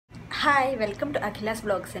Hi welcome to Akhila's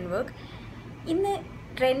vlogs and work. ഇന്ന്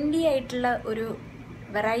trendy ആയിട്ടുള്ള ഒരു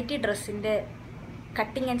വെറൈറ്റി ഡ്രസ്സിൻ്റെ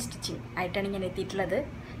കട്ടിങ് ആൻഡ് സ്റ്റിച്ചിങ് ആയിട്ടാണ് ഞാൻ എത്തിയിട്ടുള്ളത്.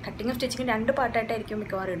 കട്ടിങ്ങും സ്റ്റിച്ചിങ്ങും രണ്ട് പാർട്ടായിട്ടായിരിക്കും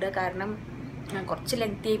മിക്കവാറും ഇടുക, കാരണം കുറച്ച്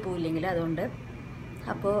ലെങ്തി ആയി പോയില്ലെങ്കിൽ അതുകൊണ്ട്.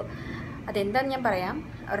 അപ്പോൾ അതെന്താണെന്ന് ഞാൻ പറയാം.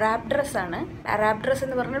 റാപ്പ് ഡ്രസ്സാണ്. റാപ്പ് ഡ്രസ്സ്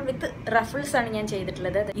എന്ന് പറഞ്ഞാൽ വിത്ത് റഫിൾസാണ് ഞാൻ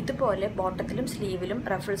ചെയ്തിട്ടുള്ളത്. ഇതുപോലെ ബോട്ടത്തിലും സ്ലീവിലും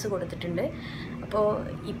റഫിൾസ് കൊടുത്തിട്ടുണ്ട്.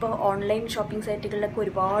 ഇപ്പോൾ ഓൺലൈൻ ഷോപ്പിംഗ് സൈറ്റുകളിലൊക്കെ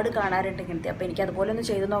ഒരുപാട് കാണാറുണ്ട് ഇങ്ങനത്തെ. അപ്പോൾ എനിക്ക് അതുപോലെ ഒന്ന്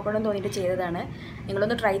ചെയ്ത് നോക്കണമെന്ന് തോന്നിയിട്ട് ചെയ്തതാണ്.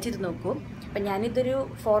 നിങ്ങളൊന്ന് ട്രൈ ചെയ്ത് നോക്കൂ. അപ്പം ഞാനിതൊരു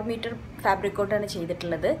 4 മീറ്റർ ഫാബ്രിക് കൊണ്ടാണ്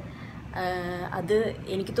ചെയ്തിട്ടുള്ളത്. അത്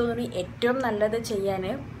എനിക്ക് തോന്നുന്നു ഏറ്റവും നല്ലത് ചെയ്യാൻ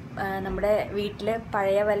നമ്മുടെ വീട്ടിൽ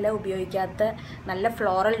പഴയ വല്ല ഉപയോഗിക്കാത്ത നല്ല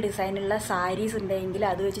ഫ്ലോറൽ ഡിസൈനുള്ള സാരീസ് ഉണ്ടെങ്കിൽ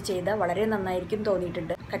അത് വെച്ച് ചെയ്താൽ വളരെ നന്നായിരിക്കും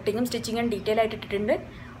തോന്നിയിട്ടുണ്ട്. കട്ടിങ്ങും സ്റ്റിച്ചിങ്ങും ഡീറ്റെയിൽ ആയിട്ട് ഇട്ടിട്ടുണ്ട്,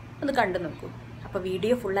 ഒന്ന് കണ്ടു നോക്കൂ. അപ്പോൾ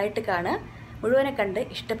വീഡിയോ ഫുള്ളായിട്ട് കാണുക, മുഴുവനെ കണ്ട്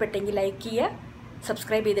ഇഷ്ടപ്പെട്ടെങ്കിൽ ലൈക്ക് ചെയ്യുക,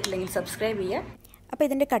 സബ്സ്ക്രൈബ് ചെയ്തിട്ടില്ലെങ്കിൽ സബ്സ്ക്രൈബ് ചെയ്യുക. അപ്പോൾ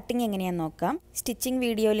ഇതിൻ്റെ കട്ടിങ് എങ്ങനെയാണെന്ന് നോക്കാം. സ്റ്റിച്ചിങ്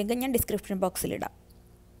വീഡിയോ ലിങ്ക് ഞാൻ ഡിസ്ക്രിപ്ഷൻ ബോക്സിലിടാം.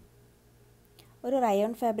 ഒരു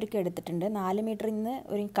റയോൺ ഫാബ്രിക് എടുത്തിട്ടുണ്ട്. 4 മീറ്ററിൽ നിന്ന്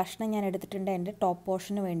ഒരു കഷ്ണം ഞാൻ എടുത്തിട്ടുണ്ട് എൻ്റെ ടോപ്പ്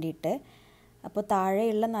പോർഷന് വേണ്ടിയിട്ട്. അപ്പോൾ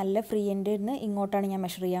താഴെയുള്ള നല്ല ഫ്രീ എൻഡിൽ നിന്ന് ഇങ്ങോട്ടാണ് ഞാൻ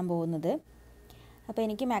മെഷർ ചെയ്യാൻ പോകുന്നത്. അപ്പോൾ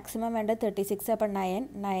എനിക്ക് മാക്സിമം വേണ്ടത് 36. അപ്പോൾ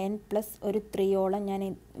 9 പ്ലസ് ഒരു 3 ഞാൻ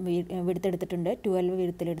വിടുത്തെടുത്തിട്ടുണ്ട്. 12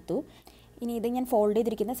 വിടുത്തിലെടുത്തു. ഇനി ഇത് ഞാൻ ഫോൾഡ്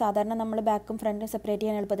ചെയ്തിരിക്കുന്നത് സാധാരണ നമ്മൾ ബാക്കും ഫ്രണ്ടും സെപ്പറേറ്റ്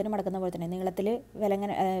ചെയ്യാൻ എളുപ്പത്തിന് മടക്കുന്ന പോലെ തന്നെ നീളത്തിൽ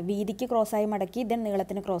വീതിക്ക് ക്രോസായി മടക്കി, ദെൻ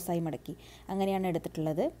നീളത്തിന് ക്രോസായി മടക്കി, അങ്ങനെയാണ്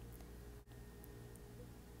എടുത്തിട്ടുള്ളത്.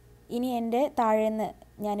 ഇനി എൻ്റെ താഴേന്ന്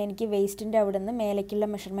എനിക്ക് വേസ്റ്റിൻ്റെ അവിടെ നിന്ന് മേലേക്കുള്ള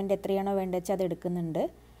മെഷർമെൻറ്റ് എത്രയാണോ വേണ്ടത് വെച്ചാൽ അത് എടുക്കുന്നുണ്ട്.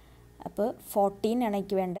 അപ്പോൾ 14 ആണ്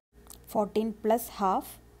എനിക്ക് വേണ്ടത്. 14 പ്ലസ്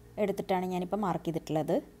ഹാഫ് എടുത്തിട്ടാണ് ഞാനിപ്പോൾ മാർക്ക്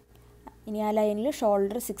ചെയ്തിട്ടുള്ളത്. ഇനി ആ ലൈനിൽ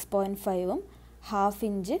shoulder 6.5ഉം half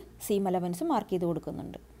inch seam അലവൻസും mark ചെയ്ത്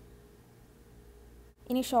കൊടുക്കുന്നുണ്ട്.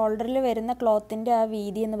 ഇനി ഷോൾഡറിൽ വരുന്ന ക്ലോത്തിൻ്റെ ആ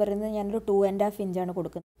വീതി എന്ന് പറയുന്നത് ഞാനൊരു 2.5 ഇഞ്ചാണ്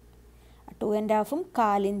കൊടുക്കുന്നത്. 2.5ഉം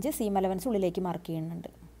 1/4 ഇഞ്ച് സീം അലവൻസ് ഉള്ളിലേക്ക് മാർക്ക് ചെയ്യുന്നുണ്ട്.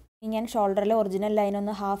 ഇനി ഞാൻ ഷോൾഡറിലെ ഒറിജിനൽ ലൈൻ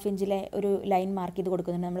ഒന്ന് ഹാഫ് ഇഞ്ചിലെ ഒരു ലൈൻ മാർക്ക് ചെയ്ത്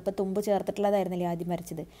കൊടുക്കുന്നുണ്ട്. നമ്മളിപ്പോൾ തുമ്പ് ചേർത്തിട്ടുള്ളതായിരുന്നില്ലേ ആദ്യം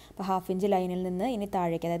വരച്ചത്. അപ്പോൾ ഹാഫ് ഇഞ്ച് ലൈനിൽ നിന്ന് ഇനി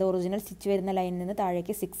താഴേക്ക്, അതായത് ഒറിജിനൽ സ്റ്റിച്ച് വരുന്ന ലൈനിൽ നിന്ന്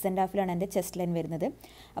താഴേക്ക് 6.5ലാണ് എൻ്റെ ചെസ്റ്റ് ലൈൻ വരുന്നത്.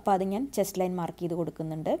 അപ്പോൾ അത് ഞാൻ ചെസ്റ്റ് ലൈൻ മാർക്ക് ചെയ്ത്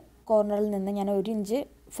കൊടുക്കുന്നുണ്ട്. കോർണറിൽ നിന്ന് ഞാൻ 1 ഇഞ്ച്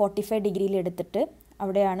 45 ഡിഗ്രിയിൽ എടുത്തിട്ട്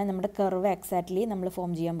അവിടെയാണ് നമ്മുടെ കർവ് എക്സാക്ട്ലി നമ്മൾ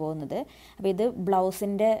ഫോം ചെയ്യാൻ പോകുന്നത്. അപ്പോൾ ഇത്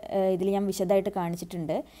ബ്ലൗസിൻ്റെ ഇതിൽ ഞാൻ വിശദമായിട്ട്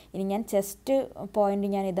കാണിച്ചിട്ടുണ്ട്. ഇനി ഞാൻ ചെസ്റ്റ് പോയിൻ്റ്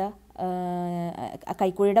ഞാനിതാ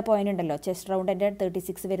കൈക്കുഴിയുടെ പോയിൻ്റ് ഉണ്ടല്ലോ, ചെസ്റ്റ് റൗണ്ട് എൻ്റെ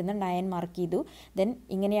 36 വരുന്ന 9 മാർക്ക് ചെയ്തു. ദെൻ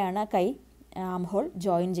ഇങ്ങനെയാണ് കൈ ആം ഹോൾ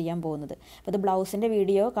ജോയിൻ ചെയ്യാൻ പോകുന്നത്. അപ്പോൾ ഇത് ബ്ലൗസിൻ്റെ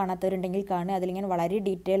വീഡിയോ കാണാത്തവരുണ്ടെങ്കിൽ കാണുക. അതിൽ ഞാൻ വളരെ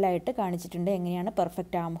ഡീറ്റെയിൽ ആയിട്ട് കാണിച്ചിട്ടുണ്ട് എങ്ങനെയാണ്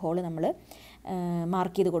പെർഫെക്റ്റ് ആം ഹോൾ നമ്മൾ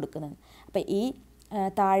മാർക്ക് ചെയ്ത് കൊടുക്കുന്നത്. അപ്പോൾ ഈ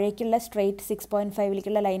താഴേക്കുള്ള സ്ട്രെയിറ്റ്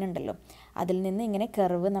 6.5ലേക്കുള്ള ലൈൻ ഉണ്ടല്ലോ, അതിൽ നിന്ന് ഇങ്ങനെ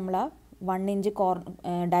കർവ് നമ്മൾ ആ 1 ഇഞ്ച്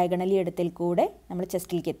ഡയഗണലി എടുത്തിൽ കൂടെ നമ്മൾ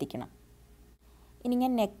ചെസ്റ്റിലേക്ക് എത്തിക്കണം. ഇനി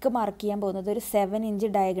ഞാൻ നെക്ക് മാർക്ക് ചെയ്യാൻ പോകുന്നത് ഒരു 7 ഇഞ്ച്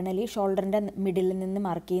ഡയഗണലി ഷോൾഡറിൻ്റെ മിഡിലിൽ നിന്ന്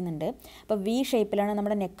മാർക്ക് ചെയ്യുന്നുണ്ട്. അപ്പോൾ വി ഷേപ്പിലാണ്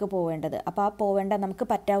നമ്മുടെ നെക്ക് പോവേണ്ടത്. അപ്പോൾ ആ പോവേണ്ട നമുക്ക്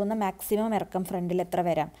പറ്റാവുന്ന മാക്സിമം ഇറക്കം ഫ്രണ്ടിൽ എത്ര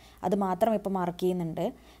വരാം അത് മാത്രം ഇപ്പോൾ മാർക്ക് ചെയ്യുന്നുണ്ട്.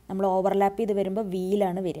 നമ്മൾ ഓവർലാപ്പ് ചെയ്ത് വരുമ്പോൾ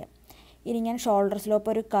വിയിലാണ് വരിക. ഇനി ഞാൻ ഷോൾഡർ സ്ലോപ്പ്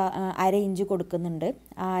ഒരു 1/2 ഇഞ്ച് കൊടുക്കുന്നുണ്ട്.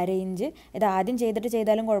 ആ 1/2 ഇഞ്ച് ഇത് ആദ്യം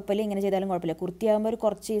ചെയ്താലും കുഴപ്പമില്ല, ഇങ്ങനെ ചെയ്താലും കുഴപ്പമില്ല. കുർത്തിയാകുമ്പോൾ ഒരു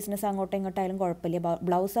കുറച്ച് ഈസിനെസ് അങ്ങോട്ടും ഇങ്ങോട്ടായാലും കുഴപ്പമില്ല.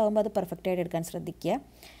 ബ്ലൗസ് ആകുമ്പോൾ അത് പെർഫെക്റ്റായിട്ട് എടുക്കാൻ ശ്രദ്ധിക്കുക.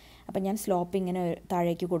 അപ്പോൾ ഞാൻ സ്ലോപ്പ് ഇങ്ങനെ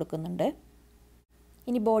താഴേക്ക് കൊടുക്കുന്നുണ്ട്.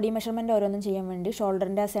 ഇനി ബോഡി മെഷർമെൻറ്റ് ഓരോന്നും ചെയ്യാൻ വേണ്ടി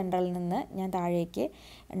ഷോൾഡറിൻ്റെ ആ സെൻറ്ററിൽ നിന്ന് ഞാൻ താഴേക്ക്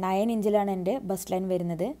 9 ഇഞ്ചിലാണ് എൻ്റെ ബസ്റ്റ് ലൈൻ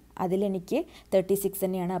വരുന്നത്. അതിലെനിക്ക് 36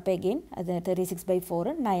 തന്നെയാണ്. അപ്പോൾ എഗെയിൻ അത്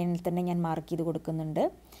 36/4 9ൽ തന്നെ ഞാൻ മാർക്ക് ചെയ്ത് കൊടുക്കുന്നുണ്ട്.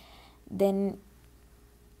 ദെൻ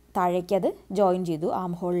താഴേക്ക് അത് ജോയിൻ ചെയ്തു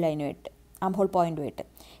ആം ഹോൾ പോയിൻറ്റുമായിട്ട്.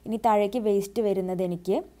 ഇനി താഴേക്ക് വേസ്റ്റ് വരുന്നത്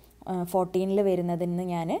എനിക്ക് 14ൽ വരുന്നതിന്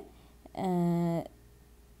ഞാൻ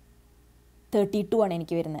 32 ആണ്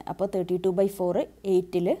എനിക്ക് വരുന്നത്. അപ്പോൾ 32/4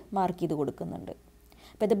 8ൽ മാർക്ക് ചെയ്ത് കൊടുക്കുന്നുണ്ട്.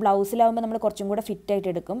 അപ്പോൾ ഇത് ബ്ലൗസിലാവുമ്പോൾ നമ്മൾ കുറച്ചും കൂടെ ഫിറ്റായിട്ട്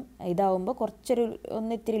എടുക്കും. ഇതാവുമ്പോൾ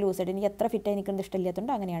ഇത്തിരി ലൂസായിട്ട് എനിക്ക് എത്ര ഫിറ്റായി നിൽക്കുന്നത്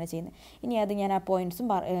ഇഷ്ടമില്ലാത്തതുകൊണ്ട് അങ്ങനെയാണ് ചെയ്യുന്നത്. ഇനി അത് ഞാൻ ആ പോയിൻറ്റ്സും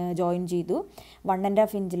ജോയിൻ ചെയ്തു.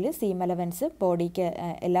 1.5 ഇഞ്ചിൽ സീം അലവൻസ് ബോഡിക്ക്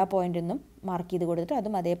എല്ലാ പോയിൻറ്റിൽ നിന്നും മാർക്ക് ചെയ്ത് കൊടുത്തിട്ട്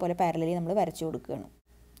അതും അതേപോലെ പാരലലി നമ്മൾ വരച്ചു കൊടുക്കുകയാണ്.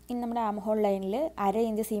 ഇനി നമ്മുടെ ആം ഹോൾ ലൈനിൽ 1/2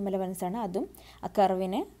 ഇഞ്ച് സീം അലവൻസാണ്, അതും ആ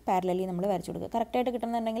കർവിന് പാരലലി നമ്മൾ വരച്ചു കൊടുക്കുക. കറക്റ്റായിട്ട്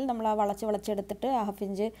കിട്ടുന്നുണ്ടെങ്കിൽ നമ്മൾ ആ വളച്ചെടുത്തിട്ട് 1/2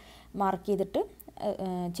 ഇഞ്ച് മാർക്ക് ചെയ്തിട്ട്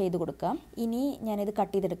ചെയ്ത് കൊടുക്കാം. ഇനി ഞാനിത്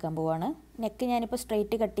കട്ട് ചെയ്തെടുക്കാൻ പോവാണ്. നെക്ക് ഞാനിപ്പോൾ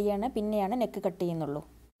സ്ട്രെയിറ്റ് കട്ട് ചെയ്യാണ്, പിന്നെയാണ് നെക്ക് കട്ട് ചെയ്യുന്നുള്ളൂ.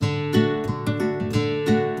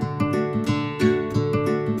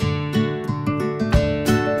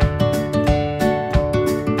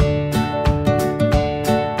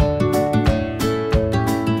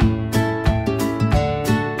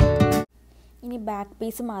 ബാക്ക്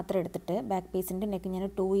പീസ് മാത്രം എടുത്തിട്ട് ബാക്ക് പീസിൻ്റെ നെക്ക് ഞാൻ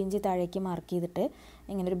 2 ഇഞ്ച് താഴേക്ക് മാർക്ക് ചെയ്തിട്ട്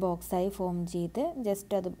ഇങ്ങനെ ഒരു ബോക്സായി ഫോം ചെയ്ത്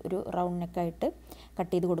ജസ്റ്റ് അത് ഒരു റൗണ്ട് നെക്കായിട്ട്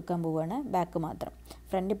കട്ട് ചെയ്ത് കൊടുക്കാൻ പോവുകയാണ്. ബാക്ക് മാത്രം.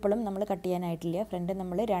 ഫ്രണ്ട് ഇപ്പോഴും നമ്മൾ കട്ട് ചെയ്യാനായിട്ടില്ല. ഫ്രണ്ട്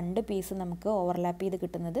നമ്മൾ 2 പീസ് നമുക്ക് ഓവർലാപ്പ് ചെയ്ത്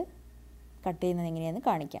കിട്ടുന്നത് കട്ട് ചെയ്യുന്നത് എങ്ങനെയാണെന്ന്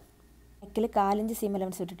കാണിക്കാം. നെക്കിൽ 4 ഇഞ്ച് സീം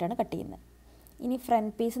അലവൻസ് വിട്ടിട്ടാണ് കട്ട് ചെയ്യുന്നത്. ഇനി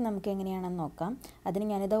ഫ്രണ്ട് പീസ് നമുക്ക് എങ്ങനെയാണെന്ന് നോക്കാം. അതിന്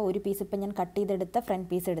ഞാനിത് ഒരു പീസ് ഇപ്പം ഞാൻ കട്ട് ചെയ്തെടുത്ത ഫ്രണ്ട്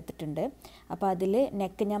പീസ് എടുത്തിട്ടുണ്ട്. അപ്പോൾ അതിൽ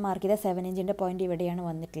നെക്ക് ഞാൻ മാർക്ക് ചെയ്ത 7 ഇഞ്ചിൻ്റെ പോയിൻ്റ് ഇവിടെയാണ്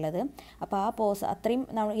വന്നിട്ടുള്ളത്. അപ്പോൾ ആ പോസ് അത്രയും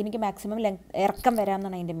എനിക്ക് മാക്സിമം ഇറക്കം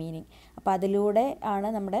വരാമെന്നാണ് അതിൻ്റെ മീനിങ്. അപ്പോൾ അതിലൂടെ ആണ്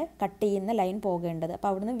നമ്മുടെ കട്ട് ചെയ്യുന്ന ലൈൻ പോകേണ്ടത്.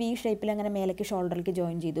 അപ്പോൾ അവിടുന്ന് വി ഷേപ്പിൽ അങ്ങനെ മേലേക്ക് ഷോൾഡറിലേക്ക്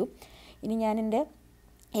ജോയിൻ ചെയ്തു. ഇനി ഞാൻ എൻ്റെ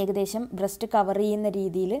ഏകദേശം ബ്രസ്റ്റ് കവർ ചെയ്യുന്ന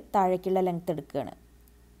രീതിയിൽ താഴേക്കുള്ള ലെങ്ത്ത് എടുക്കുകയാണ്.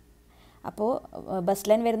 അപ്പോൾ ബസ്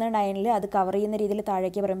ലൈൻ വരുന്ന 9-ൽ അത് കവർ ചെയ്യുന്ന രീതിയിൽ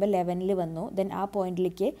താഴേക്ക് പറയുമ്പോൾ 11-ൽ വന്നു. ദെൻ ആ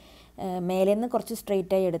പോയിന്റിലേക്ക് മേലെ നിന്ന് കുറച്ച്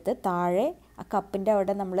സ്ട്രെയിറ്റായി എടുത്ത് താഴെ ആ കപ്പിൻ്റെ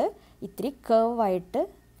അവിടെ നമ്മൾ ഇത്തിരി കർവായിട്ട്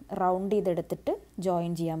റൗണ്ട് ചെയ്തെടുത്തിട്ട്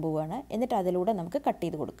ജോയിൻ ചെയ്യാൻ പോവുകയാണ്. എന്നിട്ട് അതിലൂടെ നമുക്ക് കട്ട്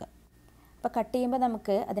ചെയ്ത് കൊടുക്കാം. അപ്പോൾ കട്ട് ചെയ്യുമ്പോൾ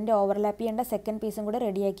നമുക്ക് അതിൻ്റെ ഓവർലാപ്പ് ചെയ്യേണ്ട സെക്കൻഡ് പീസും കൂടെ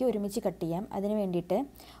റെഡിയാക്കി ഒരുമിച്ച് കട്ട് ചെയ്യാം. അതിന് വേണ്ടിയിട്ട്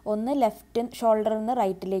ഒന്ന് ലെഫ്റ്റ് ഷോൾഡറിൽ നിന്ന്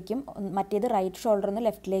റൈറ്റിലേക്കും മറ്റേത് റൈറ്റ് ഷോൾഡറിൽ നിന്ന്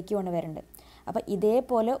ലെഫ്റ്റിലേക്കുമാണ് വരേണ്ടത്. അപ്പോൾ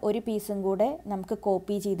ഇതേപോലെ ഒരു പീസും കൂടെ നമുക്ക്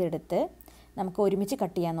കോപ്പി ചെയ്തെടുത്ത് നമുക്ക് ഒരുമിച്ച്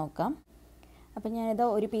കട്ട് ചെയ്യാൻ നോക്കാം. അപ്പോൾ ഞാനിത്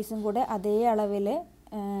ഒരു പീസും കൂടെ അതേ അളവിൽ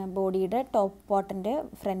ബോഡിയുടെ ടോപ്പ് പാർട്ടിൻ്റെ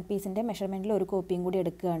ഫ്രണ്ട് പീസിൻ്റെ മെഷർമെൻറ്റിൽ ഒരു കോപ്പിയും കൂടി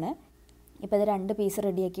എടുക്കുകയാണ്. ഇപ്പോൾ ഇത് 2 പീസ്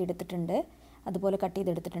റെഡിയാക്കി എടുത്തിട്ടുണ്ട്, അതുപോലെ കട്ട്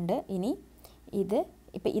ചെയ്തെടുത്തിട്ടുണ്ട്. ഇനി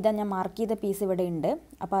ഇതാ ഞാൻ മാർക്ക് ചെയ്ത പീസ് ഇവിടെ ഉണ്ട്.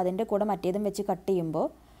 അപ്പോൾ അതിൻ്റെ കൂടെ മറ്റേതും വെച്ച് കട്ട് ചെയ്യുമ്പോൾ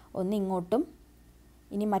ഒന്ന് ഇങ്ങോട്ടും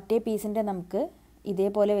ഇനി മറ്റേ പീസിൻ്റെ നമുക്ക്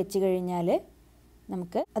ഇതേപോലെ വെച്ച് കഴിഞ്ഞാൽ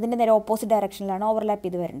നമുക്ക് അതിൻ്റെ നേരെ ഓപ്പോസിറ്റ് ഡയറക്ഷനിലാണ് ഓവർലാപ്പ്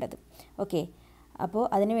ചെയ്ത് വരേണ്ടത്. ഓക്കെ, അപ്പോൾ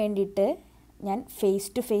അതിന് വേണ്ടിയിട്ട് ഞാൻ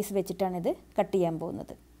ഫേസ് ടു ഫേസ് വെച്ചിട്ടാണ് ഇത് കട്ട് ചെയ്യാൻ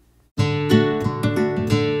പോകുന്നത്.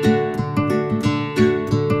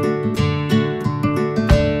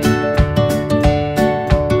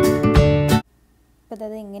 അപ്പോൾ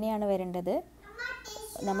അത് എങ്ങനെയാണ് വരേണ്ടത്?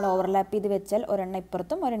 നമ്മൾ ഓവർലാപ്പ് ചെയ്ത് വെച്ചാൽ ഒരെണ്ണം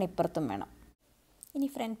ഇപ്പുറത്തും വേണം. ഇനി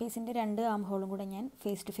ഫ്രണ്ട് പീസിൻ്റെ 2 ആം ഹോളും കൂടെ ഞാൻ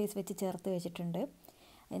ഫേസ് ടു ഫേസ് വെച്ച് ചേർത്ത് വെച്ചിട്ടുണ്ട്.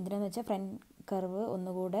 എന്തിനാണെന്ന് വെച്ചാൽ ഫ്രണ്ട് കർവ്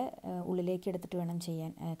ഒന്നുകൂടെ ഉള്ളിലേക്ക് എടുത്തിട്ട് വേണം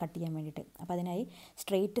കട്ട് ചെയ്യാൻ വേണ്ടിയിട്ട്. അപ്പോൾ അതിനായി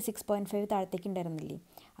സ്ട്രെയിറ്റ് 6.5 താഴത്തേക്ക് ഉണ്ടായിരുന്നില്ലേ,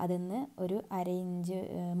 അതിന്ന് ഒരു 1/2 ഇഞ്ച്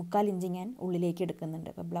 3/4 ഇഞ്ച് ഞാൻ ഉള്ളിലേക്ക് എടുക്കുന്നുണ്ട്.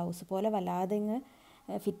 അപ്പോൾ ബ്ലൗസ് പോലെ വല്ലാതെ ഇങ്ങ്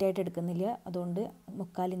ഫിറ്റായിട്ട് എടുക്കുന്നില്ല, അതുകൊണ്ട്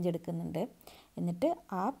 3/4 ഇഞ്ച് എടുക്കുന്നുണ്ട്. എന്നിട്ട്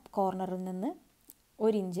ആ കോർണറിൽ നിന്ന്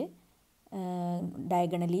 1 ഇഞ്ച്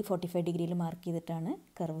ഡയഗണലി 45 ഡിഗ്രിയിൽ മാർക്ക് ചെയ്തിട്ടാണ്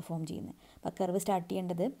കർവ് ഫോം ചെയ്യുന്നത്. അപ്പോൾ കർവ് സ്റ്റാർട്ട്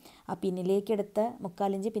ചെയ്യേണ്ടത് ആ പിന്നിലേക്കെടുത്ത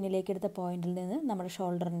 3/4 ഇഞ്ച് പിന്നിലേക്കെടുത്ത പോയിന്റിൽ നിന്ന് നമ്മുടെ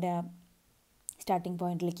ഷോൾഡറിൻ്റെ ആ സ്റ്റാർട്ടിങ്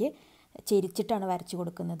പോയിന്റിലേക്ക് ചെരിച്ചിട്ടാണ് വരച്ച്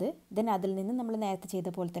കൊടുക്കുന്നത്. ദെൻ അതിൽ നിന്ന് നമ്മൾ നേരത്തെ ചെയ്ത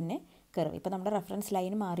പോലെ തന്നെ കർവ്, ഇപ്പോൾ നമ്മുടെ റെഫറൻസ്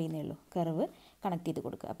ലൈൻ മാറിയെന്നേ ഉള്ളൂ, കർവ് കണക്ട് ചെയ്ത്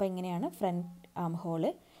കൊടുക്കുക. അപ്പോൾ ഇങ്ങനെയാണ് ഫ്രണ്ട് ആം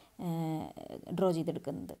ഹോള് ഡ്രോ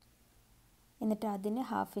ചെയ്തെടുക്കുന്നത്. എന്നിട്ട് അതിന്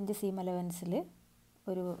 1/2 ഇഞ്ച് സീം അലവൻസിൽ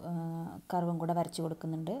ഒരു കർവും കൂടെ വരച്ച്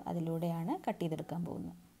കൊടുക്കുന്നുണ്ട്. അതിലൂടെയാണ് കട്ട് ചെയ്തെടുക്കാൻ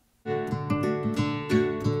പോകുന്നത്.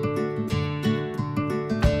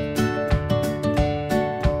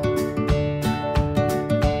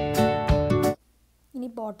 ഇനി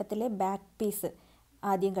ബോട്ടത്തിലെ ബാക്ക് പീസ്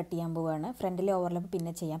ആദ്യം കട്ട് ചെയ്യാൻ പോവുകയാണ്. ഫ്രണ്ടിലെ ഓവർലാപ്പ്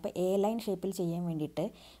പിന്നെ ചെയ്യാം. അപ്പോൾ എ ലൈൻ ഷേപ്പിൽ ചെയ്യാൻ വേണ്ടിയിട്ട്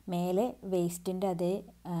മേലെ വേസ്റ്റിൻ്റെ അതേ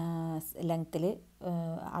ലെങ്ത്തിൽ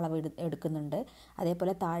അളവ് എടുക്കുന്നുണ്ട്.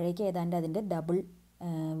 അതേപോലെ താഴേക്ക് ഏതാണ്ട് അതിൻ്റെ ഡബിൾ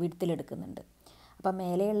വിഡ്ത്തിലെടുക്കുന്നുണ്ട്. അപ്പോൾ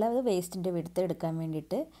മേലെയുള്ളത് വേസ്റ്റിൻ്റെ വിഡ്ത്ത് എടുക്കാൻ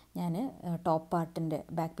വേണ്ടിയിട്ട് ഞാൻ ടോപ്പ് പാർട്ടിൻ്റെ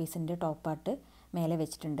ബാക്ക് പീസിൻ്റെ ടോപ്പ് പാർട്ട് മേലെ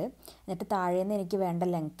വെച്ചിട്ടുണ്ട്. എന്നിട്ട് താഴേന്ന് എനിക്ക് വേണ്ട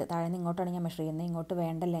ലെങ്ത്ത്, താഴേന്ന് ഇങ്ങോട്ടാണ് ഞാൻ മെഷർ ചെയ്യുന്നത്, ഇങ്ങോട്ട്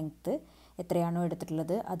വേണ്ട ലെങ്ത്ത് എത്രയാണോ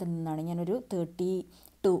എടുത്തിട്ടുള്ളത് അതിൽ നിന്നാണ് ഞാനൊരു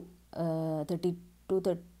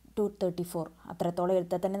 34 അത്രത്തോളം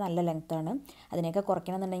എടുത്താൽ തന്നെ നല്ല ലെങ്ത്താണ്. അതിനെയൊക്കെ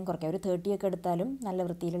കുറയ്ക്കണമെന്നുണ്ടെങ്കിൽ കുറയ്ക്കാം. ഒരു 30 ഒക്കെ എടുത്താലും നല്ല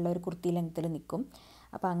വൃത്തിയിലുള്ള ഒരു കുർത്തി ലെങ്ത്തിൽ നിൽക്കും.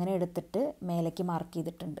 അപ്പോൾ അങ്ങനെ എടുത്തിട്ട് മേലേക്ക് മാർക്ക്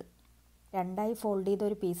ചെയ്തിട്ടുണ്ട്. 2ആയി ഫോൾഡ് ചെയ്ത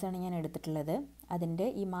ഒരു പീസാണ് ഞാൻ എടുത്തിട്ടുള്ളത്. അതിൻ്റെ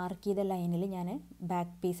ഈ മാർക്ക് ചെയ്ത ലൈനിൽ ഞാൻ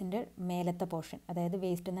ബാക്ക് പീസിൻ്റെ മേലത്തെ പോർഷൻ, അതായത്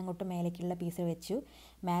വേസ്റ്റിൽ നിന്ന് അങ്ങോട്ട് മേലേക്കുള്ള പീസ് വെച്ചു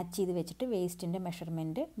മാച്ച് ചെയ്ത് വെച്ചിട്ട് വേസ്റ്റിൻ്റെ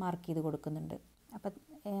മെഷർമെൻറ്റ് മാർക്ക് ചെയ്ത് കൊടുക്കുന്നുണ്ട്. അപ്പം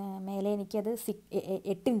മേലെ എനിക്കത്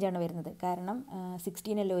 8 ഇഞ്ചാണ് വരുന്നത്, കാരണം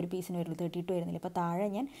 16 അല്ലേ ഒരു പീസിന് വരുള്ളൂ, 32 വരുന്നില്ല. അപ്പോൾ താഴെ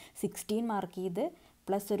ഞാൻ 16 മാർക്ക് ചെയ്ത്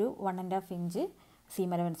പ്ലസ് ഒരു 1.5 ഇഞ്ച്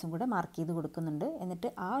സീം അലവൻസും കൂടെ മാർക്ക് ചെയ്ത് കൊടുക്കുന്നുണ്ട്. എന്നിട്ട്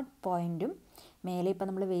ആ പോയിൻറ്റും മേലെ ഇപ്പോൾ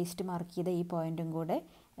നമ്മൾ വേസ്റ്റ് മാർക്ക് ചെയ്ത ഈ പോയിൻറ്റും കൂടെ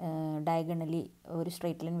ഡയഗണലി ഒരു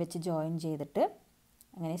സ്ട്രെയിറ്റ് ലൈൻ വെച്ച് ജോയിൻ ചെയ്തിട്ട്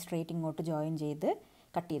അങ്ങനെ സ്ട്രെയിറ്റ് ഇങ്ങോട്ട് ജോയിൻ ചെയ്ത്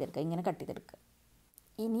കട്ട് ചെയ്തെടുക്കുക. ഇങ്ങനെ കട്ട് ചെയ്തെടുക്കുക.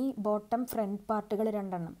 ഇനി ബോട്ടം ഫ്രണ്ട് പാർട്ടുകൾ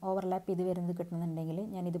 2 ഓവർലാപ്പ് ചെയ്ത് വരുന്നത് കിട്ടുന്നുണ്ടെങ്കിൽ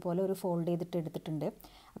ഞാൻ ഇതുപോലെ ഒരു ഫോൾഡ് ചെയ്തിട്ട് എടുത്തിട്ടുണ്ട്.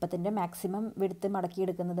 അപ്പോൾ അതിൻ്റെ മാക്സിമം വിഡ്ത്ത്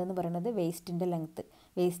മടക്കിയെടുക്കുന്നതെന്ന് പറയുന്നത് വേസ്റ്റിൻ്റെ ലെങ്ത്ത്,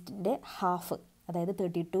 വേസ്റ്റിൻ്റെ ഹാഫ്, അതായത്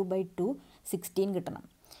 32/2 16 കിട്ടണം.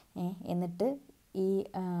 എന്നിട്ട് ഈ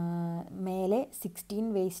മേലെ 16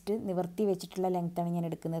 വേസ്റ്റ് നിവർത്തി വെച്ചിട്ടുള്ള ലെങ്ത്താണ് ഞാൻ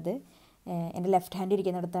എടുക്കുന്നത്. എൻ്റെ ലെഫ്റ്റ് ഹാൻഡ്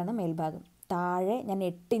ഇരിക്കുന്നിടത്താണ് മേൽഭാഗം. താഴെ ഞാൻ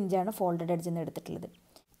 8 ഇഞ്ചാണ് ഫോൾഡഡ് എഡ്ജിൽ നിന്ന് എടുത്തിട്ടുള്ളത്.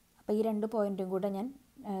 അപ്പോൾ ഈ 2 പോയിൻറ്റും കൂടെ ഞാൻ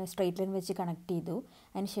സ്ട്രെയിറ്റ് ലൈൻ വെച്ച് കണക്ട് ചെയ്തു.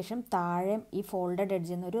 അതിനുശേഷം താഴെ ഈ ഫോൾഡഡ്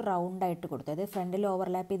എഡ്ജിൽ നിന്ന് ഒരു റൗണ്ടായിട്ട് കൊടുത്തു. അതായത് ഫ്രണ്ടിൽ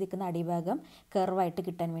ഓവർലാപ്പ് ചെയ്തിരിക്കുന്ന അടിഭാഗം കർവായിട്ട്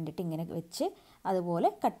കിട്ടാൻ വേണ്ടിയിട്ട് ഇങ്ങനെ വെച്ച് അതുപോലെ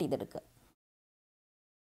കട്ട് ചെയ്തെടുക്കുക.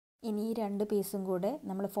 ഇനി ഈ 2 പീസും കൂടെ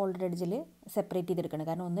നമ്മൾ ഫോൾഡഡ് എഡ്ജിൽ സെപ്പറേറ്റ് ചെയ്തെടുക്കണം.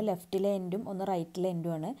 കാരണം ഒന്ന് ലെഫ്റ്റിലെ എൻഡും ഒന്ന് റൈറ്റിലെ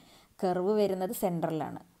എൻഡുമാണ്. കർവ് വരുന്നത്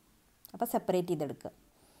സെൻറ്ററിലാണ്. അപ്പോൾ സെപ്പറേറ്റ് ചെയ്തെടുക്കുക.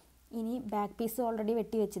 ഇനി ബാക്ക് പീസ് ഓൾറെഡി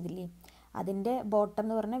വെട്ടി വെച്ചതില്ലേ, അതിൻ്റെ ബോട്ടം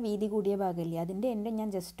എന്ന് പറഞ്ഞാൽ വീതി കൂടിയ ഭാഗമില്ലേ, അതിൻ്റെ എൻ്റെ ഞാൻ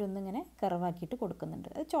ജസ്റ്റ് ഒന്ന് ഇങ്ങനെ കർവാക്കിയിട്ട് കൊടുക്കുന്നുണ്ട്.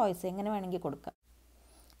 അത് ചോയ്സ്, എങ്ങനെ വേണമെങ്കിൽ കൊടുക്കാം.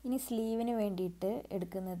 ഇനി സ്ലീവിന് വേണ്ടിയിട്ട്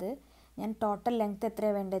എടുക്കുന്നത്, ഞാൻ ടോട്ടൽ ലെങ്ത്ത്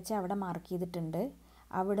എത്രയാണ് വേണ്ടത് വെച്ചാൽ അവിടെ മാർക്ക് ചെയ്തിട്ടുണ്ട്.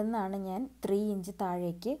 അവിടെ നിന്നാണ് ഞാൻ 3 ഇഞ്ച്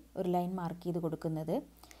താഴേക്ക് ഒരു ലൈൻ മാർക്ക് ചെയ്ത് കൊടുക്കുന്നത്.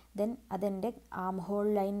 ദെൻ അതെൻ്റെ ആം ഹോൾ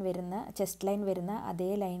ലൈൻ വരുന്ന, ചെസ്റ്റ് ലൈൻ വരുന്ന അതേ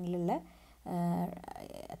ലൈനിലുള്ള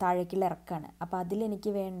താഴേക്കുള്ള ഇറക്കാണ്. അപ്പോൾ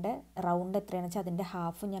അതിലെനിക്ക് വേണ്ട റൗണ്ട് എത്രയാണെന്ന് വെച്ചാൽ അതിൻ്റെ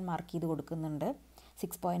ഹാഫ് ഞാൻ മാർക്ക് ചെയ്ത് കൊടുക്കുന്നുണ്ട്.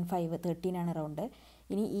 6.5 13 റൗണ്ട്.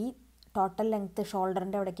 ഇനി ഈ ടോട്ടൽ ലെങ്ത്ത്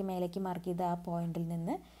ഷോൾഡറിൻ്റെ അവിടേക്ക് മേലേക്ക് മാർക്ക് ചെയ്ത ആ പോയിന്റിൽ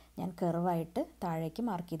നിന്ന് ഞാൻ കർവായിട്ട് താഴേക്ക്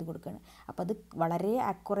മാർക്ക് ചെയ്ത് കൊടുക്കുകയാണ്. അപ്പോൾ അത് വളരെ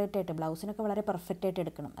ആക്യുറേറ്റ് ആയിട്ട്, ബ്ലൗസിനൊക്കെ വളരെ പെർഫെക്റ്റ് ആയിട്ട്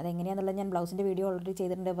എടുക്കണം. അതെങ്ങനെയാണെന്നുള്ളത് ഞാൻ ബ്ലൗസിൻ്റെ വീഡിയോ ഓൾറെഡി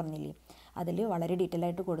ചെയ്തിട്ടുണ്ട് പറഞ്ഞില്ലേ, അതിൽ വളരെ ഡീറ്റെയിൽ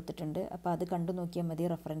ആയിട്ട് കൊടുത്തിട്ടുണ്ട്. അപ്പോൾ അത് കണ്ടു നോക്കിയാൽ മതി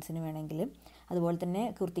റെഫറൻസിന് വേണമെങ്കിൽ. അതുപോലെ തന്നെ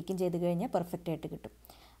കുർത്തിക്കും ചെയ്ത് കഴിഞ്ഞാൽ പെർഫെക്റ്റ് ആയിട്ട് കിട്ടും.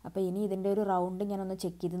 അപ്പോൾ ഇനി ഇതിൻ്റെ ഒരു റൗണ്ട് ഞാനൊന്ന്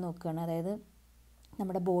ചെക്ക് ചെയ്ത് നോക്കുകയാണ്. അതായത്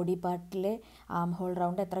നമ്മുടെ ബോഡി പാർട്ടിലെ ആം ഹോൾ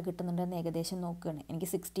റൗണ്ട് എത്ര കിട്ടുന്നുണ്ടെന്ന് ഏകദേശം നോക്കുകയാണ്. എനിക്ക്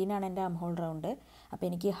 16 ആണ് എൻ്റെ ആം ഹോൾ റൗണ്ട്. അപ്പോൾ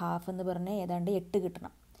എനിക്ക് ഹാഫ് എന്ന് പറഞ്ഞാൽ ഏതാണ്ട് 8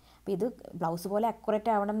 കിട്ടണം. അപ്പോൾ ഇത് ബ്ലൗസ് പോലെ അക്യുറേറ്റ്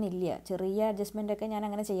ആവണം എന്നില്ല, ചെറിയ അഡ്ജസ്റ്റ്മെൻറ്റൊക്കെ ഞാൻ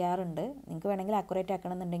അങ്ങനെ ചെയ്യാറുണ്ട്. നിങ്ങൾക്ക് വേണമെങ്കിൽ അക്യുറേറ്റ്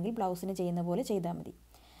ആക്കണം എന്നുണ്ടെങ്കിൽ ബ്ലൗസിന് ചെയ്യുന്ന പോലെ ചെയ്താൽ മതി.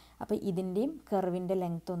 അപ്പോൾ ഇതിൻ്റെയും കർവിൻ്റെ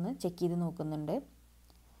ലെങ്ത്ത് ഒന്ന് ചെക്ക് ചെയ്ത് നോക്കുന്നുണ്ട്.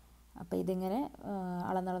 അപ്പോൾ ഇതിങ്ങനെ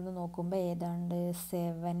അളന്നളന്ന് നോക്കുമ്പോൾ ഏതാണ്ട്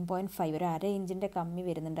 7.5, ഒരു 1/2 ഇഞ്ചിൻ്റെ കമ്മി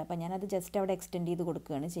വരുന്നുണ്ട്. അപ്പോൾ ഞാനത് ജസ്റ്റ് അവിടെ എക്സ്റ്റെൻഡ് ചെയ്ത്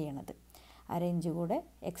കൊടുക്കുകയാണ് ചെയ്യണത്. 1/2 ഇഞ്ച് കൂടെ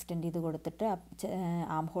എക്സ്റ്റെൻഡ് ചെയ്ത് കൊടുത്തിട്ട്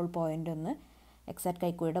ആം ഹോൾ പോയിൻ്റ് ഒന്ന്, എക്സാക്റ്റ്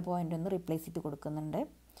കൈക്കുഴിയുടെ പോയിൻ്റ് ഒന്ന് റീപ്ലേസ് ചെയ്ത് കൊടുക്കുന്നുണ്ട്.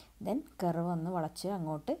 ദെൻ കർവ് ഒന്ന് വളച്ച്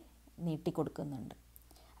അങ്ങോട്ട് നീട്ടി കൊടുക്കുന്നുണ്ട്.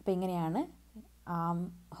 അപ്പോൾ ഇങ്ങനെയാണ് ആം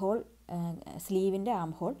ഹോൾ, സ്ലീവിൻ്റെ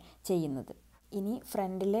ആം ഹോൾ ചെയ്യുന്നത്. ഇനി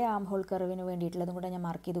ഫ്രണ്ടിലെ ആം ഹോൾ കർവിന് വേണ്ടിയിട്ടുള്ളതും കൂടെ ഞാൻ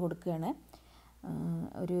മാർക്ക് ചെയ്ത് കൊടുക്കുകയാണ്.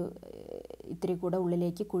 ഒരു ഇത്തിരി കൂടെ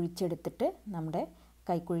ഉള്ളിലേക്ക് കുഴിച്ചെടുത്തിട്ട് നമ്മുടെ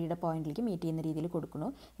കൈക്കുഴിയുടെ പോയിന്റിലേക്ക് മീറ്റ് ചെയ്യുന്ന രീതിയിൽ കൊടുക്കണു.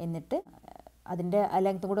 എന്നിട്ട് അതിൻ്റെ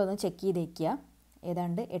ലെങ്ത്തും കൂടെ ഒന്ന് ചെക്ക് ചെയ്ത് വയ്ക്കുക,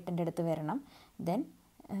 ഏതാണ്ട് 8ൻ്റെ അടുത്ത് വരണം. ദെൻ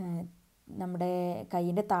നമ്മുടെ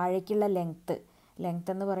കൈയിൻ്റെ താഴേക്കുള്ള ലെങ്ത്ത്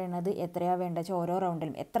എന്ന് പറയുന്നത് എത്രയാണ് വേണ്ടത് വെച്ചാൽ ഓരോ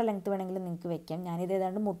റൗണ്ടിലും എത്ര ലെങ്ത്ത് വേണമെങ്കിലും നിങ്ങൾക്ക് വെക്കാം. ഞാനിത്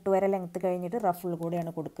ഏതാണ്ട് മുട്ടുവരെ ലെങ്ത്ത് കഴിഞ്ഞിട്ട് റഫിൾ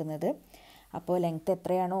കൂടെയാണ് കൊടുക്കുന്നത്. അപ്പോൾ ലെങ്ത്ത്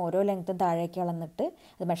എത്രയാണോ ഓരോ ലെങ്ത്തും താഴേക്ക് അളന്നിട്ട്,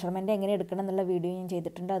 അത് മെഷർമെൻറ്റ് എങ്ങനെ എടുക്കണം എന്നുള്ള വീഡിയോ ഞാൻ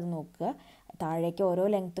ചെയ്തിട്ടുണ്ട്, അത് നോക്കുക. താഴേക്ക് ഓരോ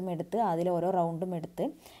ലെങ്ത്തും എടുത്ത് അതിൽ ഓരോ റൗണ്ടും എടുത്ത്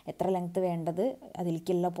എത്ര ലെങ്ത്ത് വേണ്ടത്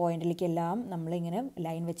അതിലേക്കുള്ള പോയിന്റിലേക്കെല്ലാം നമ്മളിങ്ങനെ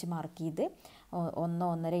ലൈൻ വെച്ച് മാർക്ക് ചെയ്ത്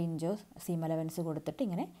 1-1.5 ഇഞ്ചോ സീം അലവൻസ് കൊടുത്തിട്ട്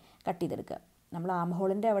ഇങ്ങനെ കട്ട് ചെയ്തെടുക്കുക. നമ്മൾ ആം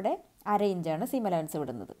ഹോളിൻ്റെ അവിടെ 1/2 ഇഞ്ചാണ് സീം അലവൻസ്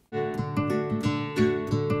വിടുന്നത്.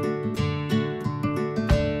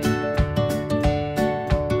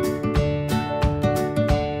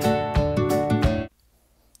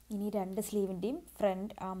 ഇനി 2 സ്ലീവിൻ്റെയും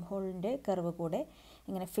ഫ്രണ്ട് ആം ഹോളിൻ്റെ കർവ് കൂടെ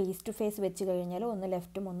ഇങ്ങനെ ഫേസ് ടു ഫേസ് വെച്ച് കഴിഞ്ഞാൽ ഒന്ന്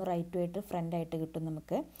ലെഫ്റ്റും ഒന്ന് റൈറ്റും ആയിട്ട് ഫ്രണ്ടായിട്ട് കിട്ടും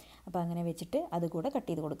നമുക്ക്. അപ്പോൾ അങ്ങനെ വെച്ചിട്ട് അതുകൂടെ കട്ട്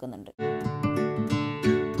ചെയ്ത് കൊടുക്കുന്നുണ്ട്.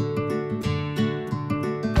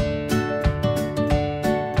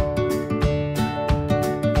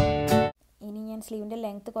 ഇനി ഞാൻ സ്ലീവിൻ്റെ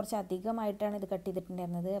ലെങ്ത്ത് കുറച്ച് അധികമായിട്ടാണ് ഇത് കട്ട്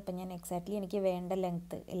ചെയ്തിട്ടുണ്ടായിരുന്നത്. അപ്പോൾ ഞാൻ എക്സാക്ട്ലി എനിക്ക് വേണ്ട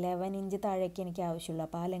ലെങ്ത്ത് 11 ഇഞ്ച് താഴേക്ക് എനിക്ക് ആവശ്യമുള്ളൂ.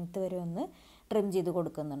 അപ്പോൾ ആ ലെങ്ത്ത് വരെ ഒന്ന് ട്രിം ചെയ്ത്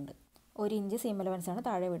കൊടുക്കുന്നുണ്ട്. 1 ഇഞ്ച് സീം അലവൻസാണ്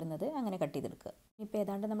താഴെ വിടുന്നത്, അങ്ങനെ കട്ട് ചെയ്തെടുക്കുക. ഇപ്പോൾ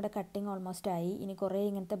ഏതാണ്ട് നമ്മുടെ കട്ടിങ് ഓൾമോസ്റ്റ് ആയി. ഇനി കുറേ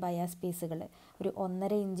ഇങ്ങനത്തെ ബയാസ് പീസുകൾ, ഒരു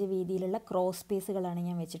 1.5 ഇഞ്ച് വീതിയിലുള്ള ക്രോസ് പീസുകളാണ്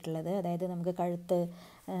ഞാൻ വെച്ചിട്ടുള്ളത്. അതായത് നമുക്ക് കഴുത്ത്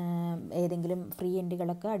ഏതെങ്കിലും ഫ്രീ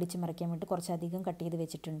എൻഡുകളൊക്കെ അടിച്ചു മറിക്കാൻ വേണ്ടി കുറച്ചധികം കട്ട് ചെയ്ത്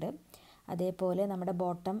വെച്ചിട്ടുണ്ട്. അതേപോലെ നമ്മുടെ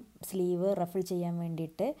ബോട്ടം സ്ലീവ് റഫിൾ ചെയ്യാൻ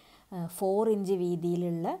വേണ്ടിയിട്ട് 4 ഇഞ്ച്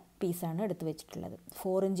വീതിയിലുള്ള പീസാണ് എടുത്ത് വെച്ചിട്ടുള്ളത്.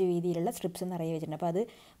 4 ഇഞ്ച് വീതിയിലുള്ള സ്ട്രിപ്സ് നിറയെ വെച്ചിട്ടുണ്ട്. അപ്പോൾ അത്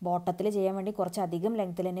ബോട്ടത്തിൽ ചെയ്യാൻ വേണ്ടി കുറച്ചധികം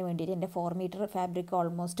ലെങ്ത്തിൽ തന്നെ വേണ്ടിയിട്ട് എൻ്റെ 4 മീറ്റർ ഫാബ്രിക്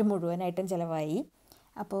ഓൾമോസ്റ്റ് മുഴുവനായിട്ടും ചിലവായി.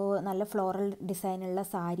 അപ്പോൾ നല്ല ഫ്ലോറൽ ഡിസൈനുള്ള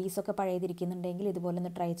സാരീസൊക്കെ പഴയതിരിക്കുന്നുണ്ടെങ്കിൽ ഇതുപോലെ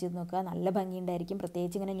ഒന്ന് ട്രൈ ചെയ്ത് നോക്കുക. നല്ല ഭംഗിയുണ്ടായിരിക്കും,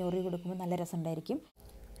 പ്രത്യേകിച്ച് ഇങ്ങനെ ഞൊറി കൊടുക്കുമ്പോൾ നല്ല രസമുണ്ടായിരിക്കും.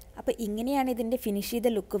 അപ്പോൾ ഇങ്ങനെയാണ് ഇതിൻ്റെ ഫിനിഷ് ചെയ്ത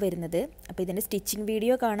ലുക്ക് വരുന്നത്. അപ്പോൾ ഇതിൻ്റെ സ്റ്റിച്ചിങ്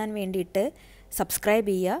വീഡിയോ കാണാൻ വേണ്ടിയിട്ട് സബ്സ്ക്രൈബ്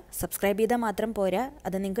ചെയ്യുക. സബ്സ്ക്രൈബ് ചെയ്താൽ മാത്രം പോരാ,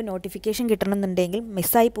 അത് നിങ്ങൾക്ക് നോട്ടിഫിക്കേഷൻ കിട്ടണമെന്നുണ്ടെങ്കിൽ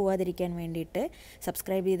മിസ്സായി പോവാതിരിക്കാൻ വേണ്ടിയിട്ട്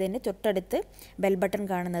സബ്സ്ക്രൈബ് ചെയ്തതിൻ്റെ തൊട്ടടുത്ത് ബെൽ ബട്ടൺ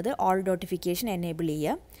കാണുന്നത് ഓൾ നോട്ടിഫിക്കേഷൻ എനേബിൾ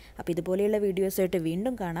ചെയ്യുക. അപ്പോൾ ഇതുപോലെയുള്ള വീഡിയോസായിട്ട്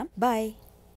വീണ്ടും കാണാം. ബൈ.